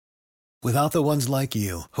Without the ones like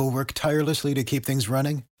you, who work tirelessly to keep things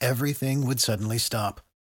running, everything would suddenly stop.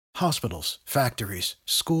 Hospitals, factories,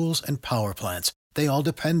 schools, and power plants, they all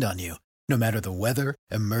depend on you. No matter the weather,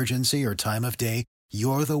 emergency, or time of day,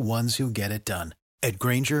 you're the ones who get it done. At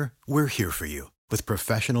Grainger, we're here for you with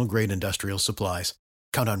professional-grade industrial supplies.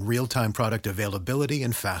 Count on real-time product availability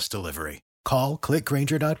and fast delivery. Call,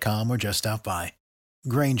 clickgrainger.com, or just stop by.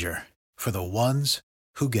 Grainger, for the ones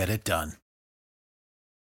who get it done.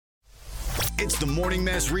 It's the Morning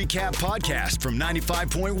Mess Recap Podcast from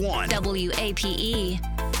 95.1 WAPE.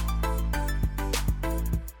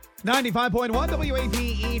 95.1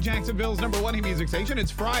 WAPE, Jacksonville's number one hit music station.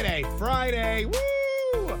 It's Friday. Woo!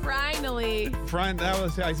 Finally.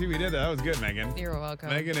 I see we did that. That was good, Megan. You're welcome.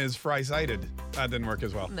 Megan is fry-sighted. That didn't work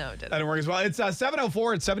as well. No, it didn't. That didn't work as well. It's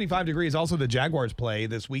 7:04. It's 75 degrees. Also, the Jaguars play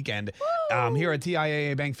this weekend here at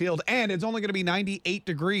TIAA Bank Field. And it's only going to be 98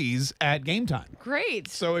 degrees at game time. Great.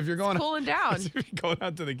 So if you're going cooling down. If you're going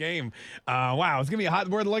out to the game, wow, it's going to be hot.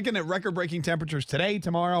 We're looking at record-breaking temperatures today,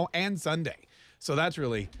 tomorrow, and Sunday. So that's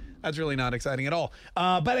really not exciting at all.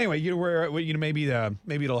 But anyway, maybe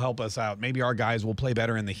it'll help us out. Maybe our guys will play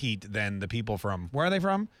better in the heat than the people from, where are they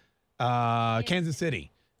from? Kansas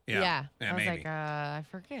City. Yeah. I was maybe. like, I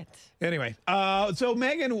forget. Anyway, so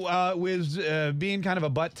Megan was being kind of a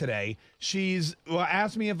butt today. She's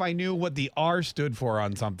asked me if I knew what the R stood for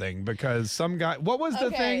on something because some guy. What was the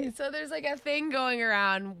thing? So there's like a thing going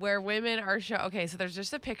around where women are Okay, so there's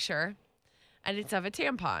just a picture. And it's of a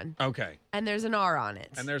tampon. Okay. And there's an R on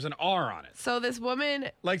it. And there's an R on it. So this woman...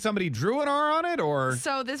 Like somebody drew an R on it, or...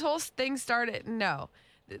 So this whole thing started... No.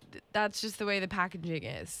 That's just the way the packaging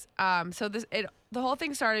is. So the whole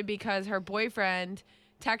thing started because her boyfriend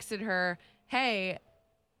texted her, hey,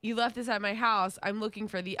 you left this at my house. I'm looking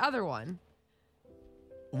for the other one.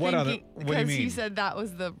 What do you mean? Because he said that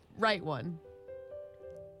was the right one.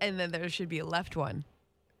 And then there should be a left one.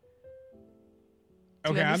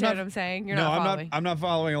 Do you understand what I'm saying? You're not following. I'm not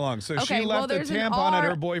following along. So okay, she left the tampon at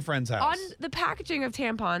her boyfriend's house. On the packaging of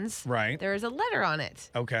tampons, right, there is a letter on it.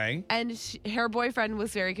 Okay. And her boyfriend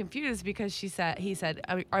was very confused because he said,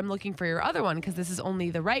 I'm looking for your other one because this is only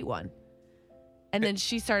the right one. And then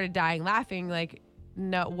she started dying laughing like,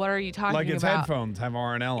 no, what are you talking about? Like its headphones have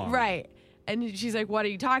R&L on. Right. And she's like, what are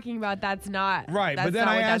you talking about? That's not right. That's but then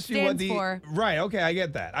not I what asked that you what stands for. Right. Okay, I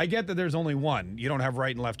get that. I get that there's only one. You don't have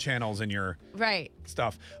right and left channels in your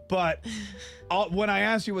stuff. But when I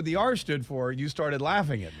asked you what the R stood for, you started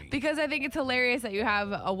laughing at me. Because I think it's hilarious that you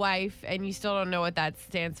have a wife and you still don't know what that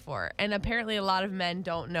stands for. And apparently a lot of men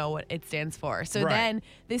don't know what it stands for. So then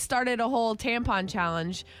they started a whole tampon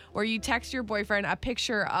challenge where you text your boyfriend a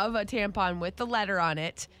picture of a tampon with the letter on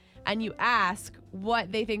it and you ask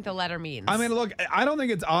what they think the letter means. I mean, look, I don't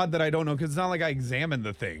think it's odd that I don't know because it's not like I examine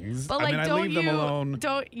the things. But I leave them alone.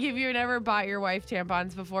 Have you never bought your wife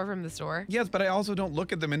tampons before from the store? Yes, but I also don't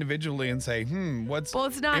look at them individually and say, what's... Well,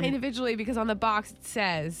 it's not individually because on the box it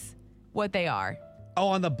says what they are. Oh,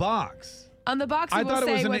 on the box. On the box it will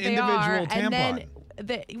say what they are. Tampon. And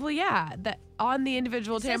then, on the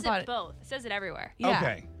individual tampon. It says it both. It says it everywhere. Yeah.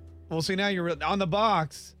 Okay. Well, see, now you're... On the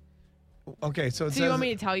box... Okay, so it says... Do you want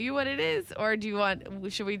me to tell you what it is? Or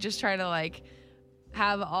should we just try to,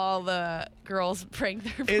 have all the girls prank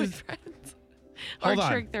their boyfriends? Or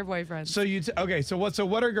trick their boyfriends? So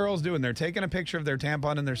what are girls doing? They're taking a picture of their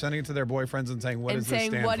tampon and they're sending it to their boyfriends and saying, what does this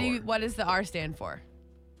stand for? What does the R stand for?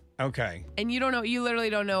 Okay. And you don't know, you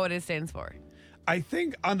literally don't know what it stands for. I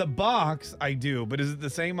think on the box I do, but is it the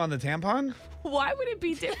same on the tampon? Why would it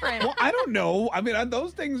be different? Well, I don't know. I mean,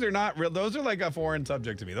 those things are not real. Those are like a foreign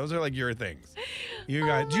subject to me. Those are like your things. You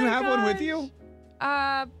guys, do you have one with you?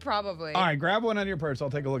 Probably. All right, grab one out of your purse.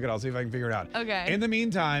 I'll take a look at it. I'll see if I can figure it out. Okay. In the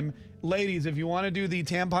meantime, ladies, if you want to do the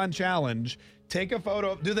tampon challenge, take a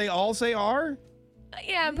photo. Do they all say R?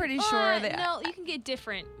 Yeah, I'm pretty sure. No, you can get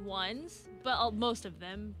different ones, but most of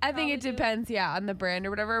them. I think it depends, on the brand or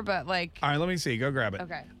whatever, but All right, let me see. Go grab it.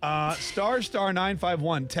 Okay.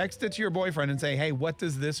 *951. Text it to your boyfriend and say, hey, what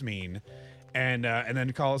does this mean? And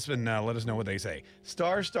then call us and let us know what they say.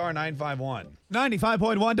 *951.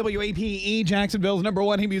 95.1 WAPE, Jacksonville's number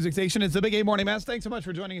one hit music station. It's the Big A Morning Mess. Thanks so much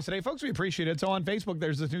for joining us today, folks. We appreciate it. So on Facebook,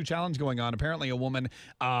 there's this new challenge going on. Apparently, a woman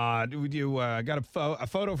got a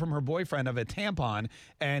photo from her boyfriend of a tampon,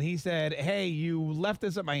 and he said, hey, you left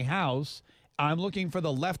this at my house. I'm looking for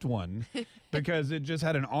the left one because it just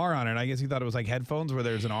had an R on it. I guess he thought it was like headphones where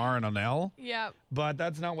there's an R and an L. Yeah. But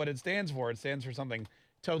that's not what it stands for. It stands for something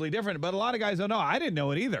totally different. But a lot of guys don't know. I didn't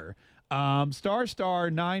know it either.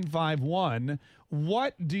 *951.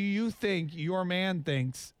 What do you think your man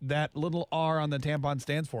thinks that little R on the tampon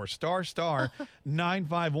stands for?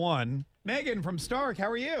 *951. Megan from Stark,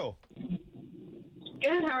 how are you?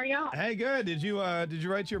 Good. How are y'all? Hey, good. Did you write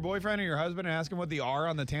to your boyfriend or your husband and ask him what the R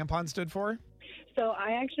on the tampon stood for? So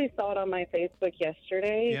I actually saw it on my Facebook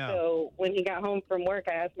yesterday. Yeah. So when he got home from work,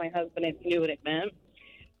 I asked my husband if he knew what it meant.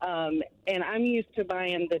 And I'm used to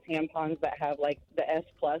buying the tampons that have like the S+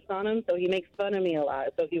 on them. So he makes fun of me a lot.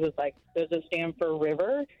 So he was like, "Does it stand for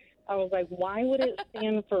river?" I was like, "Why would it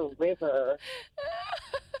stand for river?"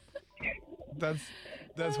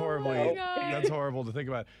 That's horribly my God. that's horrible to think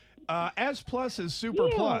about. S+ is super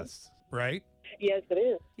plus, right? Yes, it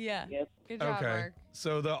is. Yeah. Yes. Good job, Okay. Mark.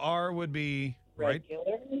 So the R would be right.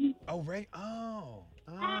 Regular. Oh, right. Oh.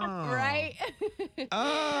 Right?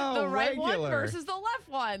 Oh, the right one regular. versus the left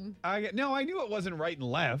one. No, I knew it wasn't right and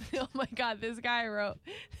left. Oh my God, this guy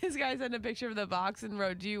sent a picture of the box and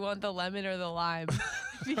wrote, "Do you want the lemon or the lime?"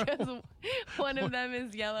 Because one of them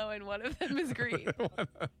is yellow and one of them is green.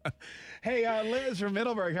 Hey, Liz from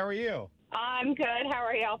Middleburg, how are you? I'm good. How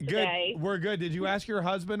are y'all today? Good. We're good. Did you ask your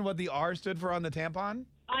husband what the R stood for on the tampon?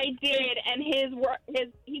 I did, and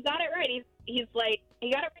he got it right. He's like,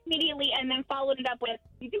 he got it right immediately, and then followed it up with,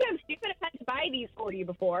 "You think I'm stupid? I've had to buy these for you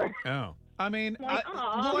before." Oh. I mean,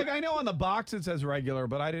 Like, I know on the box it says regular,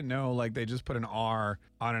 but I didn't know like they just put an R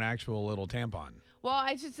on an actual little tampon. Well,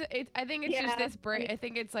 I think it's just Yeah. this brand. I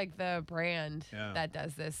think it's like the brand that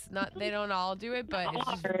does this. They don't all do it, but it's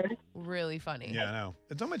just really funny. Yeah, I know.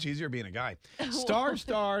 It's so much easier being a guy. Star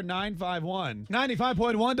 951.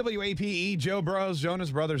 95.1 WAPE. Joe Bros,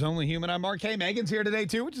 Jonas Brothers, Only Human. I'm Mark Kaye. Megan's here today,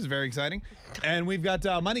 too, which is very exciting. And we've got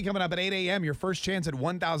money coming up at 8 a.m. Your first chance at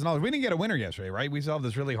 $1,000. We didn't get a winner yesterday, right? We still have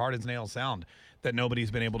this really hard as nails sound that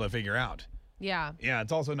nobody's been able to figure out. Yeah. Yeah,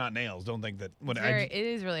 it's also not nails. Don't think that. It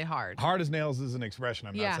is really hard. Hard as nails is an expression.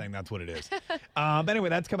 I'm not saying that's what it is. But anyway,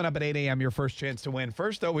 that's coming up at 8 a.m. Your first chance to win.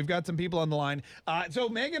 First, though, we've got some people on the line. So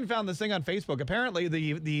Megan found this thing on Facebook. Apparently,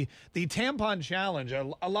 the tampon challenge.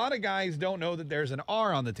 A lot of guys don't know that there's an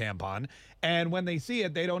R on the tampon, and when they see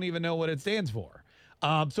it, they don't even know what it stands for.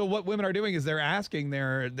 So what women are doing is they're asking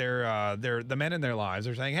the men in their lives.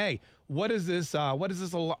 They're saying, "Hey, what does this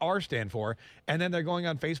little R stand for?" And then they're going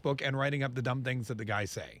on Facebook and writing up the dumb things that the guys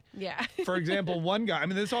say. Yeah. For example, one guy,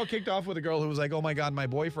 this all kicked off with a girl who was like, "Oh my God, my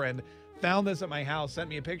boyfriend found this at my house, sent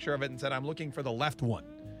me a picture of it and said, I'm looking for the left one."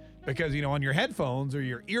 Because, on your headphones or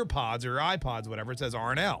your ear pods or your iPods, whatever, it says R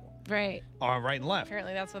and L. Right. Right and left.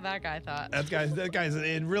 Apparently that's what that guy thought. That guy's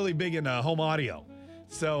really big in home audio.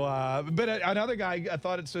 So, but another guy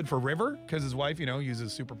thought it stood for river because his wife,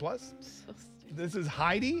 uses Super Plus. So stupid. This is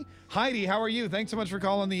Heidi. Heidi, how are you? Thanks so much for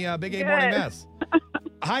calling the Big A Morning Mess.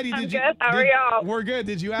 Heidi, I'm good. How are y'all? We're good.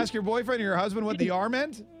 Did you ask your boyfriend or your husband what the R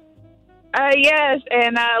meant? Yes,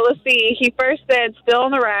 and let's see. He first said "still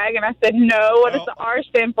in the rag," and I said, "No. What does the R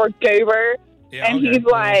stand for, goober?" Yeah, and okay. he's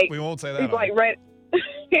like, we won't say that. He's like, ready.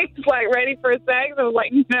 He's like, "Ready for sex?" I was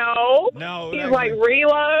like, "No." No. He's like,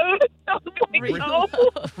 "Reload." I was like, "No."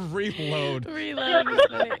 Reload. Reload is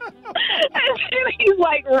funny. And then he's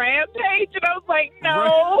like, "Rampage," and I was like,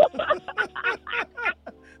 "No."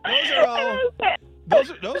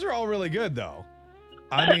 Those are all really good though.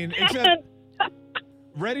 Except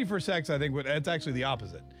ready for sex, I think it's actually the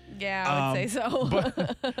opposite. Yeah, I would say so.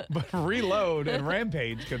 But reload and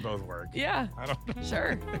rampage could both work. Yeah. I don't know.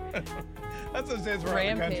 Sure. That's what it stands for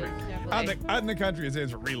Rampage, out in the country. definitely. Out in the country, it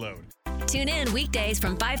stands for reload. Tune in weekdays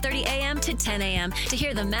from 5:30 a.m. to 10 a.m. to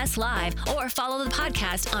hear the mess live or follow the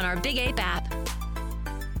podcast on our Big Ape app.